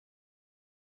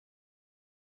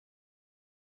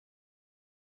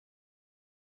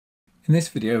In this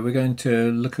video, we're going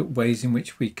to look at ways in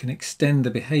which we can extend the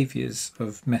behaviors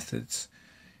of methods.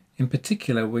 In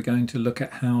particular, we're going to look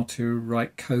at how to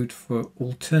write code for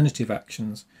alternative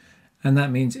actions, and that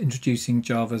means introducing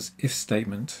Java's if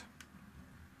statement.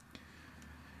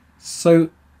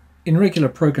 So, in regular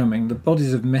programming, the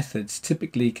bodies of methods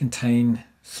typically contain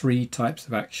three types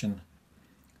of action.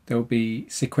 There will be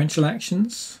sequential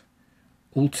actions,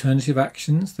 alternative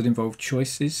actions that involve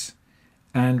choices,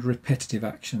 and repetitive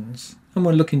actions. And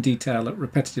we'll look in detail at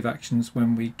repetitive actions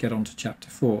when we get on to chapter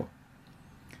 4.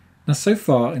 Now, so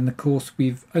far in the course,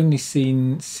 we've only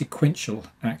seen sequential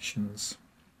actions.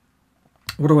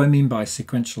 What do I mean by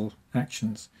sequential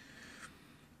actions?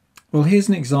 Well, here's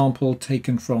an example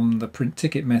taken from the print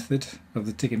ticket method of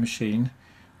the ticket machine,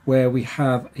 where we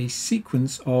have a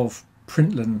sequence of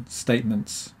println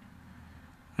statements,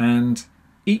 and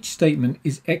each statement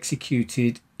is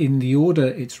executed in the order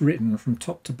it's written from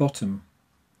top to bottom.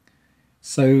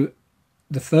 So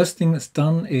the first thing that's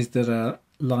done is that a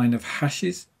line of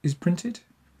hashes is printed.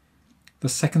 The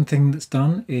second thing that's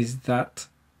done is that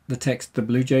the text, the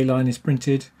BlueJ line, is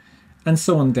printed, and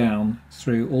so on down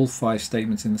through all 5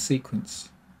 statements in the sequence.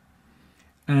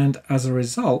 And as a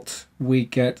result, we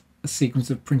get a sequence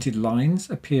of printed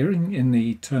lines appearing in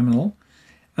the terminal,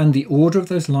 and the order of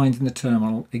those lines in the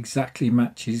terminal exactly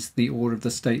matches the order of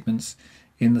the statements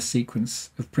in the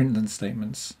sequence of println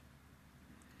statements.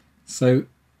 So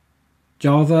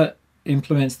Java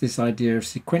implements this idea of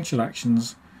sequential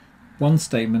actions, one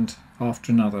statement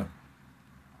after another.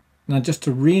 Now, just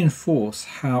to reinforce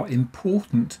how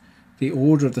important the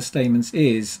order of the statements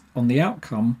is on the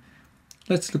outcome,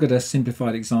 let's look at a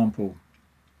simplified example.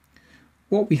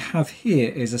 What we have here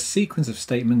is a sequence of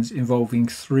statements involving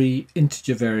 3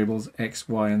 integer variables x,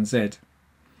 y, and z.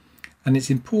 And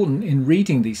it's important in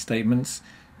reading these statements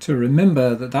to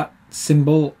remember that that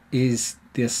symbol is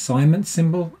the assignment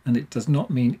symbol, and it does not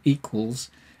mean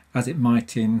equals as it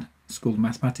might in school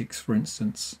mathematics, for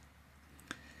instance.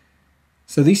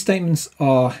 So these statements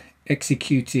are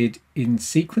executed in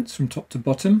sequence from top to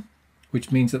bottom, which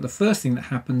means that the first thing that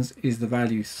happens is the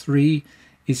value 3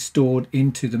 is stored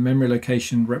into the memory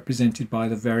location represented by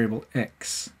the variable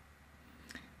x.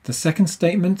 The second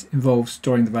statement involves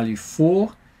storing the value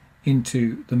 4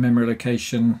 into the memory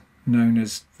location known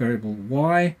as variable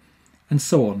y, and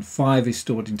so on. 5 is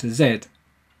stored into z.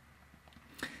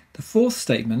 The fourth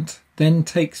statement then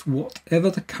takes whatever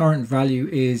the current value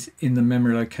is in the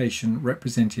memory location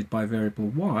represented by variable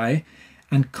y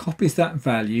and copies that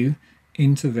value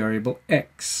into variable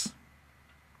x.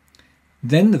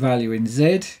 Then the value in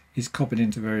z is copied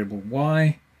into variable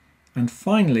y, and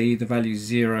finally the value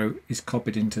 0 is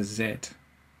copied into z.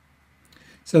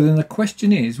 So then the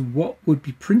question is, what would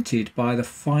be printed by the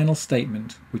final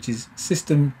statement, which is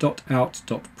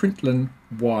system.out.println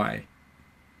y?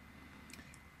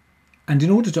 And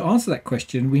in order to answer that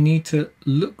question, we need to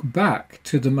look back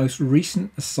to the most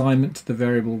recent assignment to the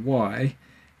variable y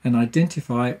and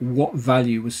identify what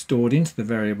value was stored into the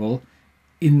variable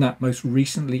in that most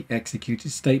recently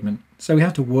executed statement. So we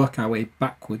have to work our way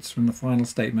backwards from the final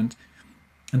statement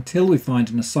until we find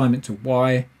an assignment to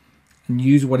y and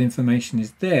use what information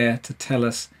is there to tell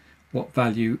us what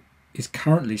value is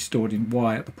currently stored in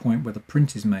y at the point where the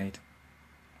print is made.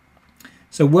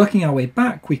 So working our way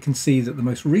back, we can see that the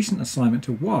most recent assignment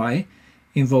to y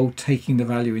involved taking the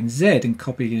value in z and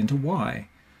copying it into y.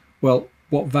 Well,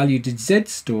 what value did z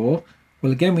store?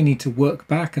 Well, again, we need to work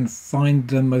back and find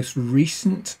the most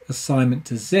recent assignment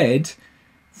to z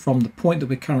from the point that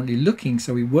we're currently looking.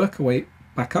 So we work our way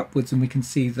back upwards and we can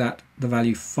see that the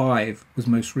value 5 was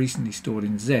most recently stored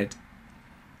in z.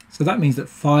 So that means that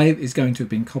 5 is going to have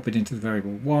been copied into the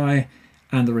variable y,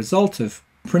 and the result of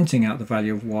printing out the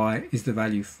value of y is the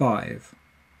value 5.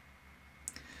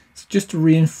 So just to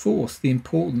reinforce the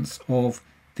importance of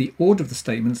the order of the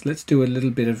statements, let's do a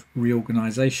little bit of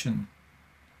reorganization.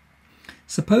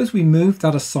 Suppose we move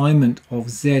that assignment of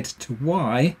z to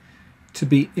y to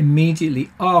be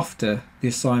immediately after the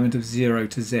assignment of 0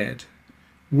 to z.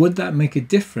 Would that make a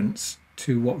difference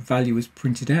to what value is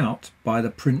printed out by the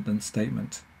println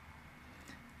statement?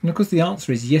 And of course the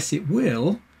answer is yes, it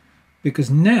will, because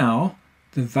now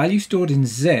the value stored in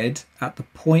z at the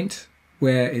point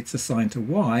where it's assigned to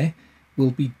y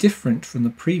will be different from the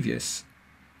previous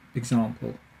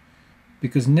example,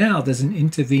 because now there's an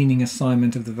intervening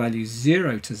assignment of the value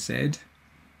 0 to z,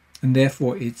 and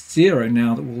therefore it's 0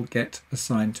 now that will get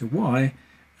assigned to y,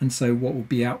 and so what will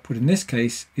be output in this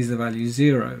case is the value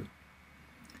 0.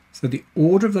 So the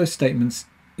order of those statements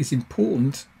is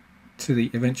important to the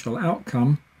eventual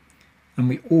outcome, and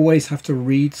we always have to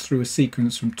read through a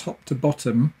sequence from top to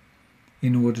bottom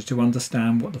in order to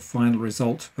understand what the final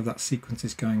result of that sequence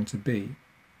is going to be.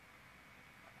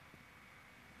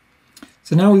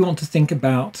 So now we want to think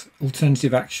about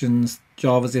alternative actions,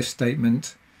 Java's if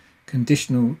statement,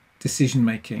 conditional decision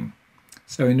making.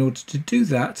 So in order to do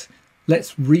that,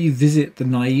 let's revisit the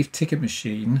naive ticket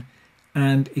machine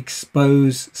and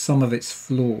expose some of its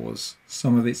flaws,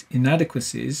 some of its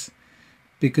inadequacies,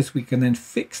 because we can then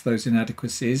fix those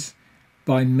inadequacies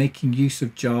by making use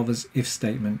of Java's if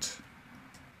statement.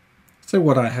 So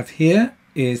what I have here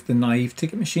is the naive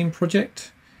ticket machine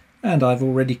project, and I've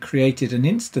already created an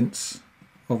instance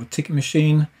of a ticket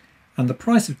machine, and the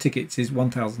price of tickets is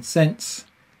 1,000 cents,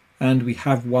 and we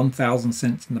have 1,000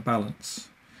 cents in the balance.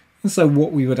 And so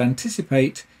what we would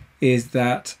anticipate is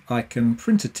that I can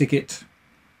print a ticket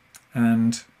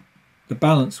and the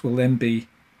balance will then be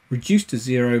reduced to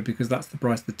 0 because that's the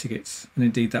price of the tickets, and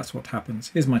indeed that's what happens.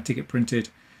 Here's my ticket printed,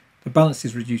 the balance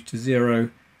is reduced to 0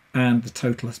 and the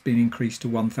total has been increased to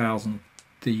 1,000,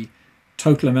 the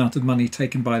total amount of money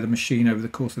taken by the machine over the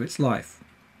course of its life.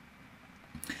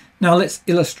 Now let's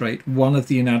illustrate one of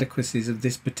the inadequacies of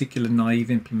this particular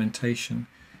naive implementation.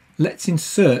 Let's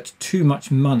insert too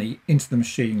much money into the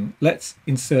machine. Let's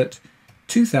insert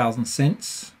 2,000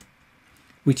 cents,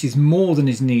 which is more than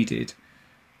is needed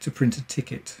to print a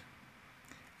ticket.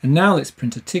 And now let's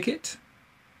print a ticket.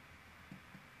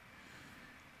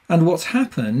 And what's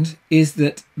happened is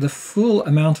that the full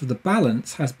amount of the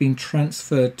balance has been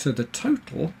transferred to the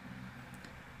total,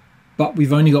 but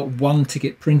we've only got one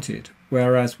ticket printed,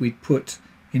 whereas we'd put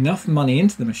enough money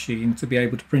into the machine to be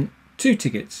able to print 2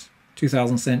 tickets.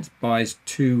 2,000 cents buys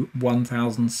 2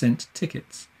 1,000 cent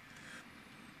tickets.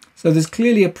 So there's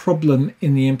clearly a problem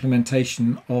in the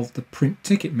implementation of the print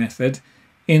ticket method,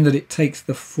 in that it takes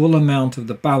the full amount of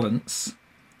the balance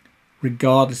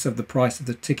regardless of the price of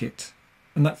the ticket.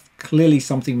 And that's clearly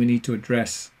something we need to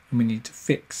address and we need to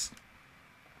fix.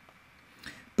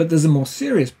 But there's a more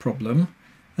serious problem,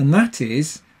 and that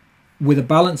is with a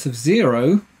balance of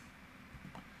 0,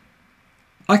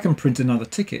 I can print another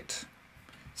ticket.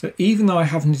 So even though I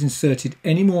haven't inserted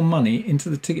any more money into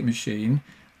the ticket machine,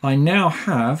 I now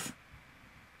have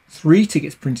 3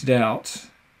 tickets printed out,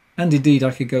 and indeed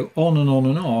I could go on and on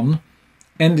and on,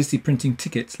 endlessly printing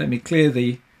tickets. Let me clear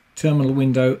the terminal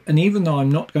window, and even though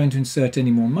I'm not going to insert any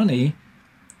more money,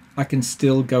 I can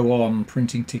still go on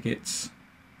printing tickets,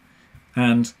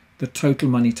 and the total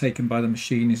money taken by the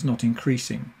machine is not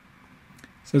increasing.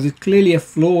 So there's clearly a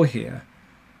flaw here.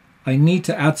 I need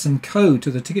to add some code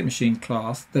to the ticket machine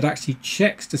class that actually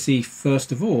checks to see,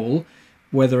 first of all,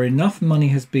 whether enough money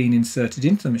has been inserted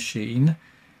into the machine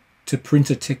to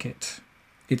print a ticket.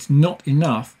 It's not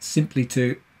enough simply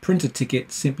to print a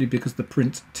ticket simply because the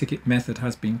print ticket method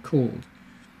has been called.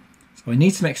 So I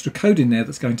need some extra code in there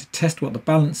that's going to test what the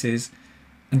balance is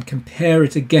and compare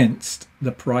it against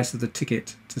the price of the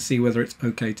ticket to see whether it's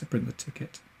okay to print the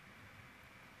ticket.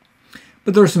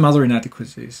 But there are some other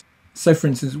inadequacies. So for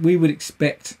instance, we would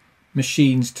expect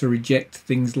machines to reject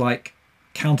things like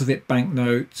counterfeit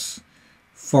banknotes,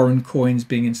 foreign coins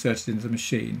being inserted into the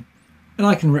machine. And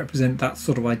I can represent that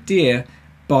sort of idea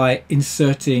by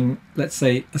inserting, let's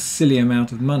say, a silly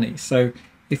amount of money. So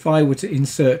if I were to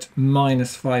insert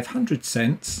minus 500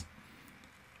 cents,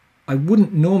 I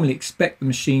wouldn't normally expect the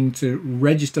machine to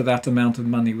register that amount of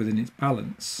money within its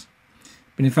balance.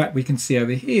 But in fact, we can see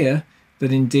over here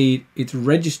that indeed it's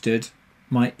registered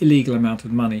my illegal amount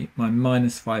of money, my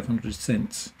minus 500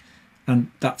 cents.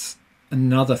 And that's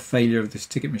another failure of this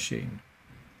ticket machine.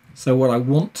 So what I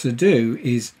want to do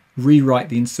is rewrite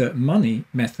the insert money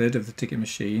method of the ticket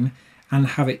machine and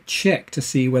have it check to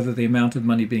see whether the amount of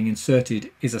money being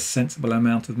inserted is a sensible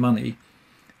amount of money,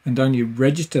 and only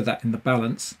register that in the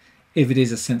balance if it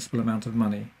is a sensible amount of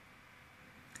money.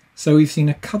 So we've seen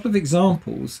a couple of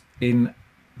examples in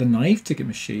the naive ticket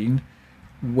machine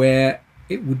where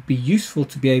it would be useful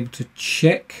to be able to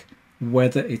check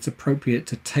whether it's appropriate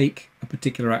to take a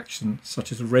particular action,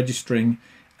 such as registering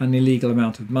an illegal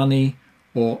amount of money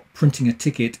or printing a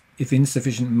ticket if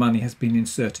insufficient money has been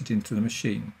inserted into the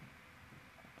machine.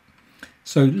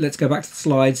 So let's go back to the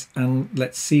slides and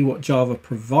let's see what Java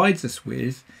provides us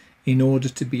with in order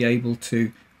to be able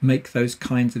to make those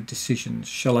kinds of decisions.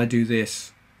 Shall I do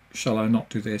this? Shall I not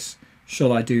do this?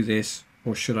 Shall I do this?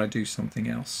 Or should I do something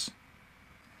else?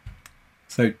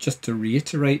 So just to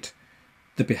reiterate,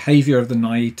 the behavior of the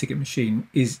naive ticket machine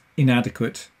is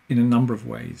inadequate in a number of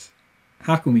ways.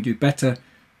 How can we do better?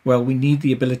 Well, we need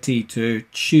the ability to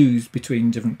choose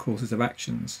between different courses of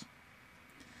actions.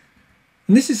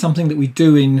 And this is something that we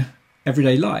do in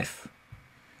everyday life.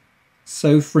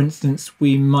 So for instance,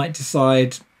 we might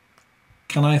decide,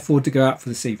 can I afford to go out for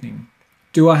this evening?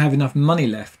 do I have enough money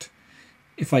left?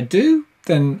 If I do,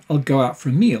 then I'll go out for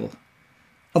a meal.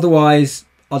 Otherwise,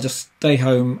 I'll just stay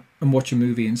home and watch a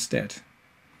movie instead.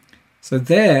 So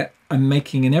there, I'm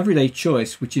making an everyday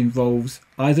choice which involves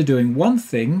either doing one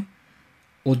thing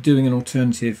or doing an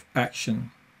alternative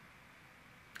action.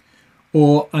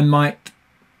 Or I might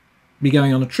be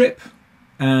going on a trip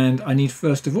and I need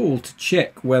first of all to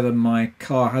check whether my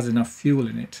car has enough fuel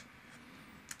in it.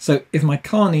 So if my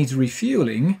car needs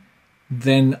refueling,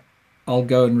 then I'll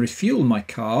go and refuel my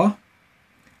car.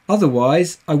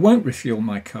 Otherwise, I won't refuel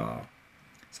my car.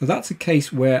 So that's a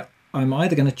case where I'm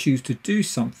either going to choose to do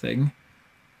something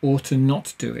or to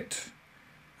not do it.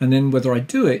 And then whether I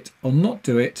do it or not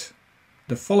do it,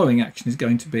 the following action is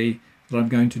going to be that I'm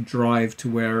going to drive to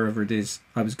wherever it is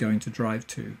I was going to drive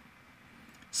to.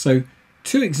 So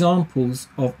 2 examples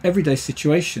of everyday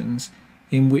situations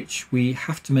in which we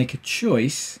have to make a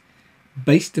choice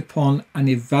based upon an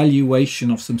evaluation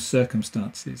of some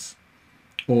circumstances.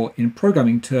 Or in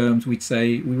programming terms, we'd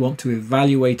say we want to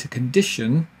evaluate a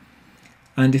condition,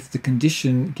 and if the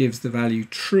condition gives the value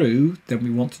true, then we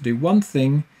want to do one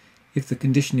thing. If the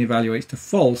condition evaluates to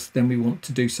false, then we want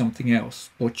to do something else,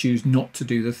 or choose not to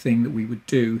do the thing that we would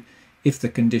do if the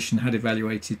condition had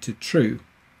evaluated to true.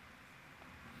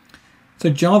 So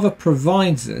Java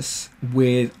provides us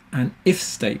with an if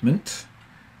statement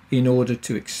in order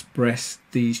to express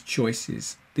these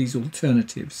choices, these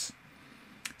alternatives.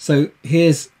 So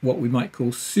here's what we might call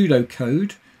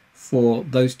pseudocode for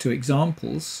those 2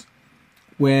 examples,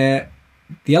 where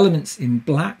the elements in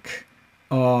black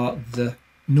are the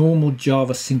normal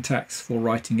Java syntax for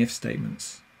writing if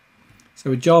statements.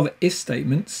 So a Java if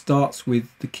statement starts with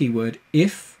the keyword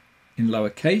if in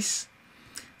lowercase.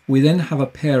 We then have a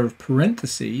pair of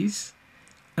parentheses,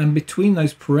 and between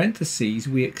those parentheses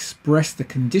we express the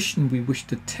condition we wish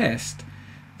to test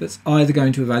that's either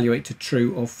going to evaluate to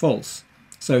true or false.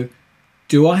 So,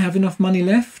 do I have enough money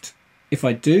left? If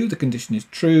I do, the condition is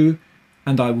true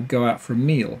and I will go out for a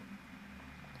meal.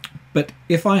 But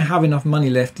if I have enough money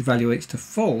left evaluates to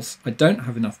false, I don't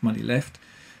have enough money left,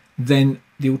 then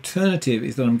the alternative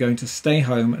is that I'm going to stay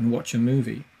home and watch a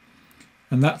movie.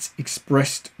 And that's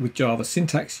expressed with Java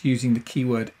syntax using the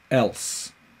keyword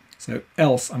else. So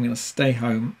else, I'm going to stay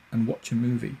home and watch a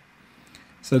movie.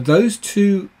 So those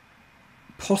 2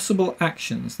 possible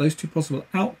actions, those 2 possible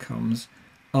outcomes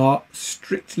are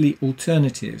strictly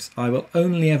alternatives. I will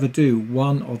only ever do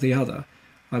one or the other.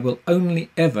 I will only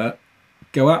ever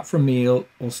go out for a meal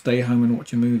or stay home and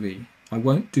watch a movie. I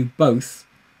won't do both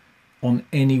on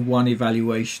any one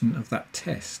evaluation of that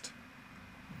test.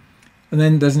 And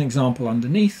then there's an example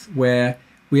underneath where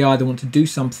we either want to do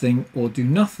something or do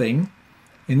nothing.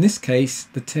 In this case,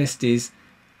 the test is,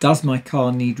 does my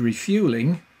car need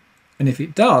refueling? And if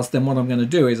it does, then what I'm going to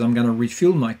do is I'm going to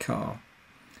refuel my car.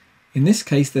 In this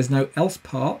case, there's no else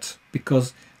part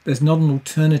because there's not an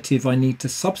alternative I need to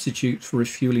substitute for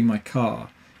refueling my car.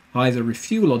 Either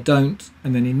refuel or don't,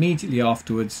 and then immediately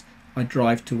afterwards I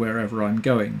drive to wherever I'm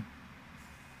going.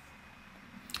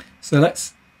 So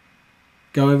let's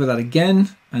go over that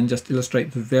again and just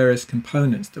illustrate the various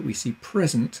components that we see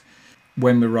present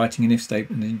when we're writing an if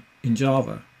statement in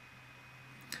Java.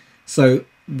 So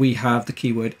we have the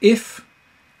keyword if,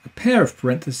 a pair of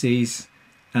parentheses,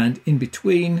 and in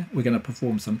between we're going to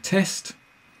perform some test,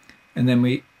 and then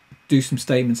we do some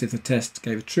statements if the test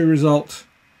gave a true result,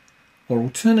 or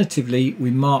alternatively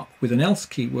we mark with an else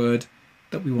keyword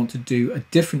that we want to do a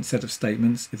different set of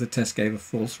statements if the test gave a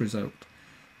false result.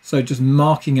 So just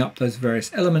marking up those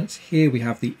various elements. Here we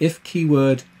have the if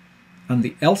keyword and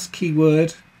the else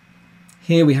keyword.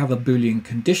 Here we have a Boolean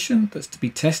condition that's to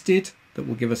be tested that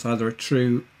will give us either a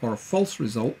true or a false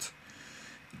result.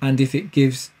 And if it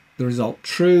gives the result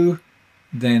true,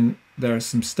 then there are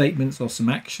some statements or some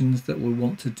actions that we'll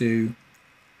want to do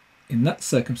in that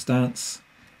circumstance.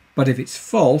 But if it's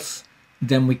false,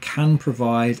 then we can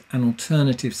provide an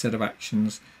alternative set of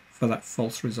actions for that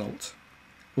false result.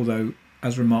 Although,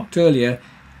 as remarked earlier,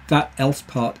 that else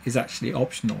part is actually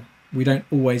optional. We don't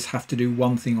always have to do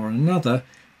one thing or another.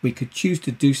 We could choose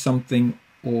to do something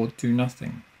or do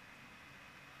nothing.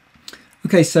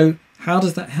 Okay, so how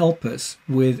does that help us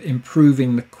with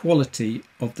improving the quality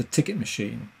of the ticket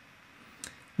machine?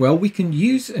 Well, we can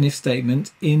use an if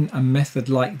statement in a method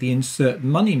like the insert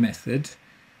money method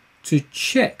to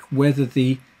check whether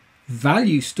the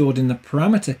value stored in the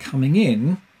parameter coming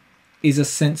in is a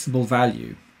sensible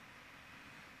value.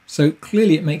 So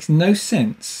clearly it makes no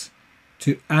sense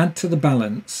to add to the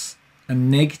balance a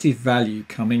negative value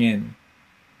coming in.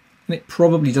 And it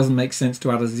probably doesn't make sense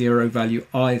to add a 0 value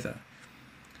either.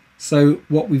 So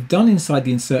what we've done inside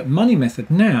the insert money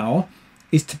method now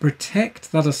is to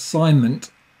protect that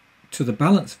assignment to the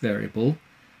balance variable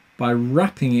by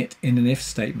wrapping it in an if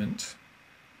statement.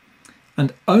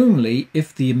 And only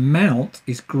if the amount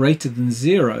is greater than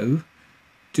 0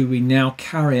 do we now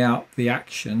carry out the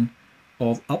action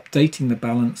of updating the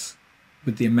balance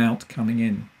with the amount coming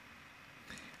in.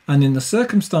 And in the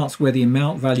circumstance where the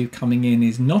amount value coming in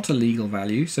is not a legal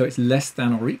value, so it's less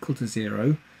than or equal to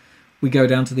 0, we go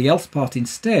down to the else part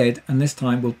instead, and this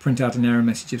time we'll print out an error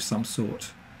message of some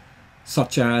sort,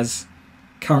 such as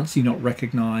currency not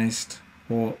recognized,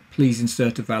 or please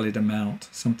insert a valid amount,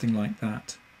 something like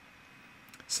that.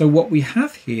 So what we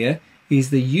have here is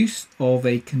the use of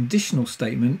a conditional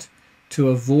statement to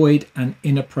avoid an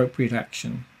inappropriate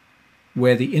action,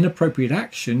 where the inappropriate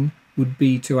action would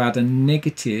be to add a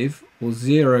negative or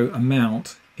 0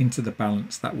 amount into the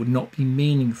balance. That would not be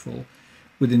meaningful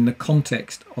within the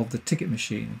context of the ticket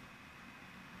machine.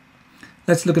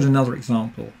 Let's look at another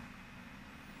example.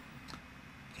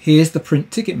 Here's the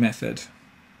print ticket method.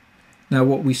 Now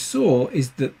what we saw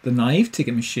is that the naive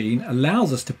ticket machine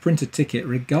allows us to print a ticket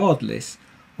regardless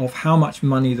of how much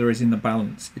money there is in the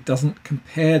balance. It doesn't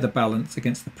compare the balance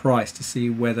against the price to see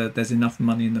whether there's enough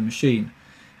money in the machine,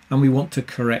 and we want to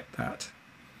correct that.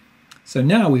 So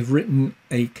now we've written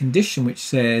a condition which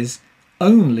says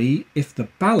only if the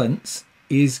balance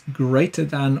is greater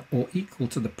than or equal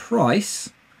to the price,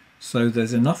 so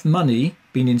there's enough money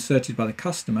being inserted by the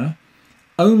customer,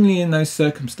 only in those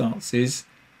circumstances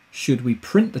should we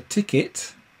print the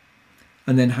ticket,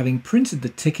 and then having printed the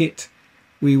ticket,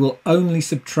 we will only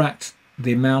subtract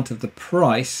the amount of the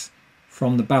price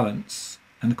from the balance.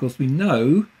 And of course we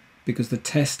know, because the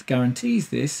test guarantees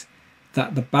this,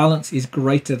 that the balance is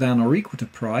greater than or equal to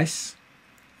price.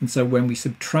 And so when we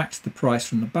subtract the price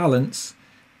from the balance,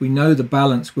 we know the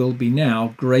balance will be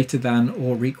now greater than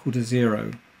or equal to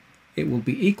 0. It will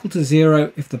be equal to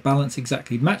 0 if the balance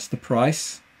exactly matched the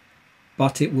price,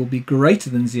 but it will be greater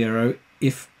than 0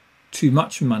 if too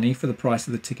much money for the price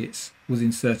of the tickets was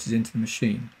inserted into the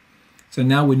machine. So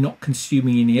now we're not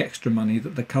consuming any extra money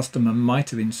that the customer might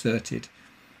have inserted.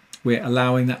 We're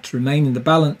allowing that to remain in the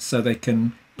balance so they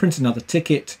can print another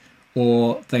ticket,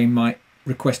 or they might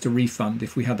request a refund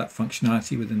if we had that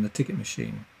functionality within the ticket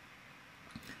machine.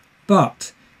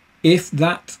 But if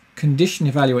that condition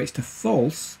evaluates to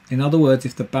false, in other words,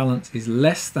 if the balance is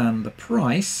less than the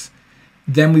price,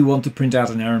 then we want to print out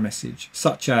an error message,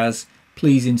 such as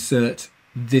please insert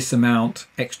this amount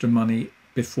extra money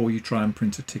before you try and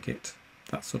print a ticket,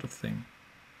 that sort of thing.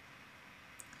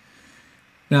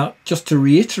 Now, just to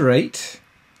reiterate,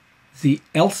 the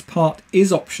else part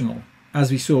is optional,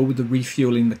 as we saw with the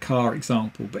refueling the car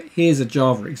example, but here's a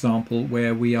Java example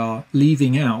where we are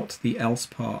leaving out the else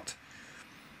part.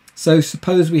 So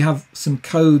suppose we have some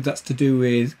code that's to do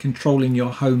with controlling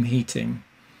your home heating,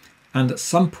 and at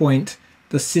some point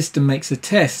the system makes a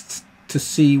test to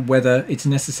see whether it's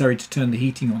necessary to turn the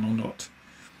heating on or not.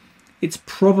 It's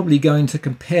probably going to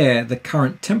compare the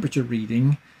current temperature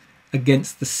reading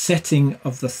against the setting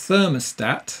of the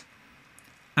thermostat,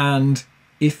 and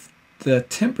if the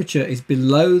temperature is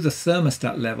below the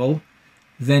thermostat level,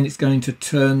 then it's going to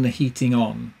turn the heating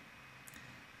on.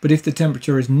 But if the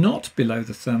temperature is not below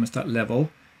the thermostat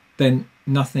level, then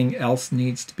nothing else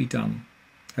needs to be done.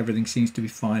 Everything seems to be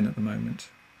fine at the moment.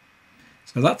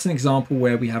 So that's an example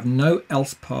where we have no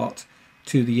else part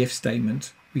to the if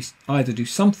statement. We either do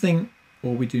something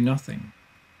or we do nothing.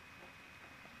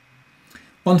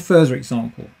 One further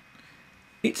example.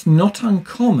 It's not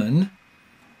uncommon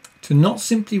to not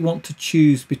simply want to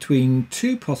choose between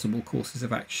two possible courses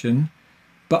of action,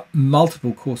 but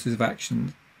multiple courses of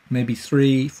action, maybe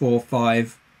 3, 4,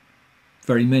 5,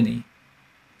 very many.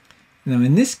 Now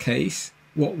in this case,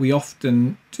 what we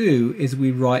often do is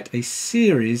we write a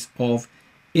series of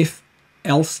if,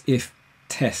 else, if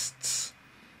tests.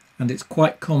 And it's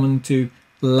quite common to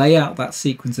lay out that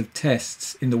sequence of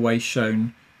tests in the way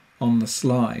shown on the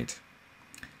slide.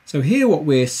 So here what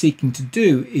we're seeking to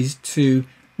do is to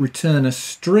return a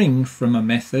string from a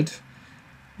method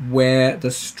where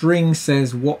the string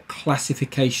says what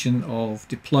classification of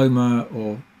diploma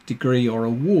or degree or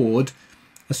award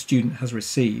a student has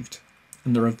received.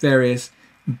 And there are various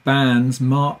bands,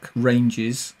 mark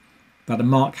ranges that a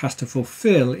mark has to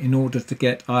fulfill in order to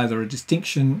get either a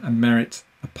distinction, a merit,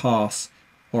 a pass,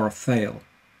 or a fail.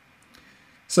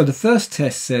 So the first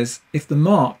test says if the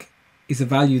mark is a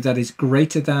value that is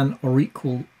greater than or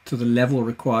equal to the level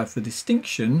required for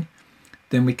distinction,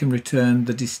 then we can return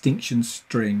the distinction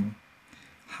string.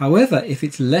 However, if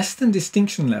it's less than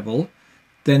distinction level,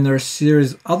 then there are a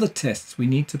series of other tests we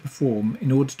need to perform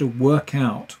in order to work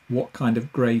out what kind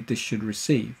of grade this should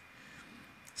receive.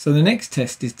 So the next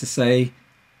test is to say,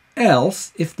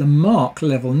 else if the mark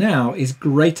level now is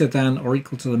greater than or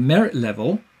equal to the merit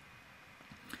level,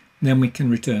 then we can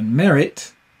return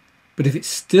merit. But if it's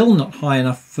still not high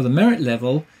enough for the merit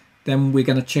level, then we're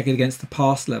going to check it against the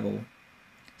pass level.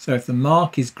 So if the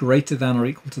mark is greater than or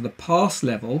equal to the pass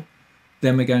level,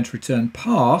 then we're going to return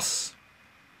pass.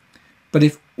 But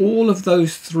if all of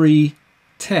those three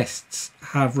tests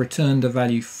have returned a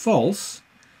value false,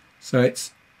 so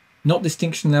it's not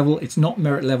distinction level, it's not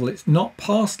merit level, it's not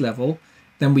pass level,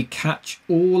 then we catch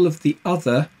all of the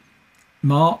other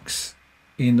marks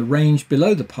in the range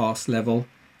below the pass level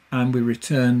and we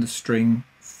return the string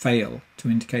fail to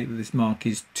indicate that this mark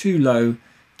is too low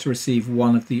to receive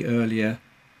one of the earlier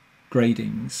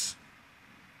gradings.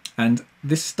 And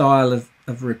this style of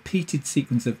repeated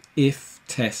sequence of if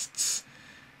tests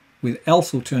with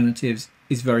else alternatives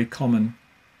is very common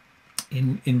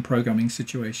in programming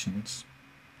situations.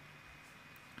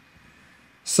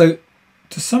 So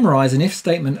to summarize, an if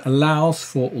statement allows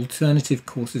for alternative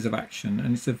courses of action,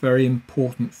 and it's a very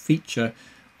important feature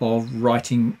of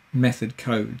writing method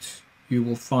codes. You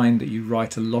will find that you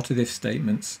write a lot of if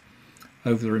statements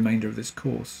over the remainder of this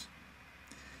course.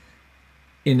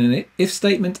 In an if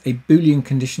statement, a Boolean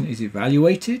condition is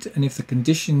evaluated, and if the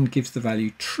condition gives the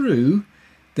value true,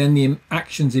 then the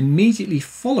actions immediately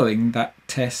following that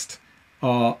test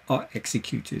are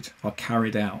executed, are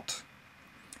carried out.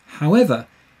 However,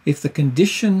 if the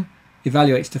condition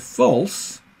evaluates to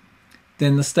false,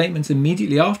 then the statements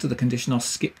immediately after the condition are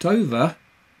skipped over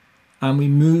and we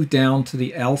move down to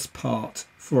the else part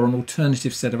for an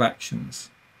alternative set of actions.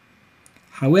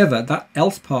 However, that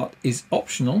else part is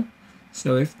optional,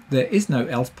 so if there is no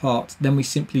else part, then we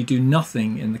simply do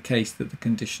nothing in the case that the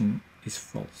condition is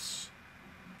false.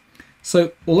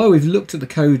 So although we've looked at the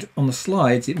code on the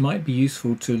slides, it might be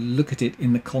useful to look at it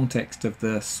in the context of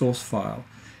the source file.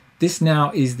 This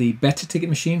now is the Better Ticket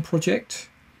Machine project,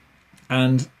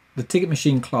 and the Ticket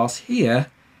Machine class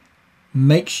here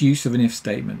makes use of an if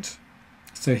statement.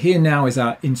 So here now is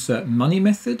our insert money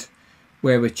method,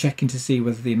 where we're checking to see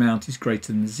whether the amount is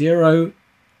greater than 0,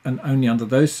 and only under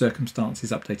those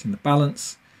circumstances updating the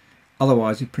balance.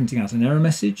 Otherwise we're printing out an error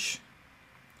message.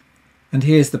 And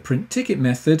here's the print ticket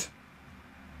method,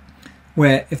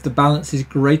 where if the balance is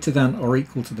greater than or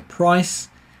equal to the price,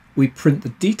 we print the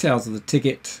details of the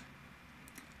ticket.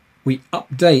 We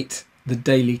update the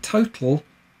daily total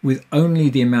with only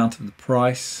the amount of the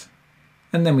price,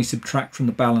 and then we subtract from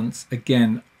the balance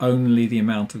again only the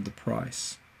amount of the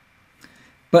price.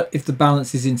 But if the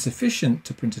balance is insufficient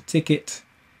to print a ticket,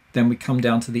 then we come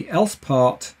down to the else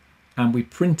part and we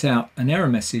print out an error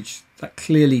message that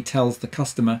clearly tells the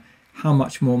customer how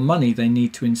much more money they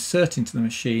need to insert into the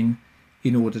machine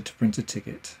in order to print a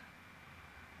ticket.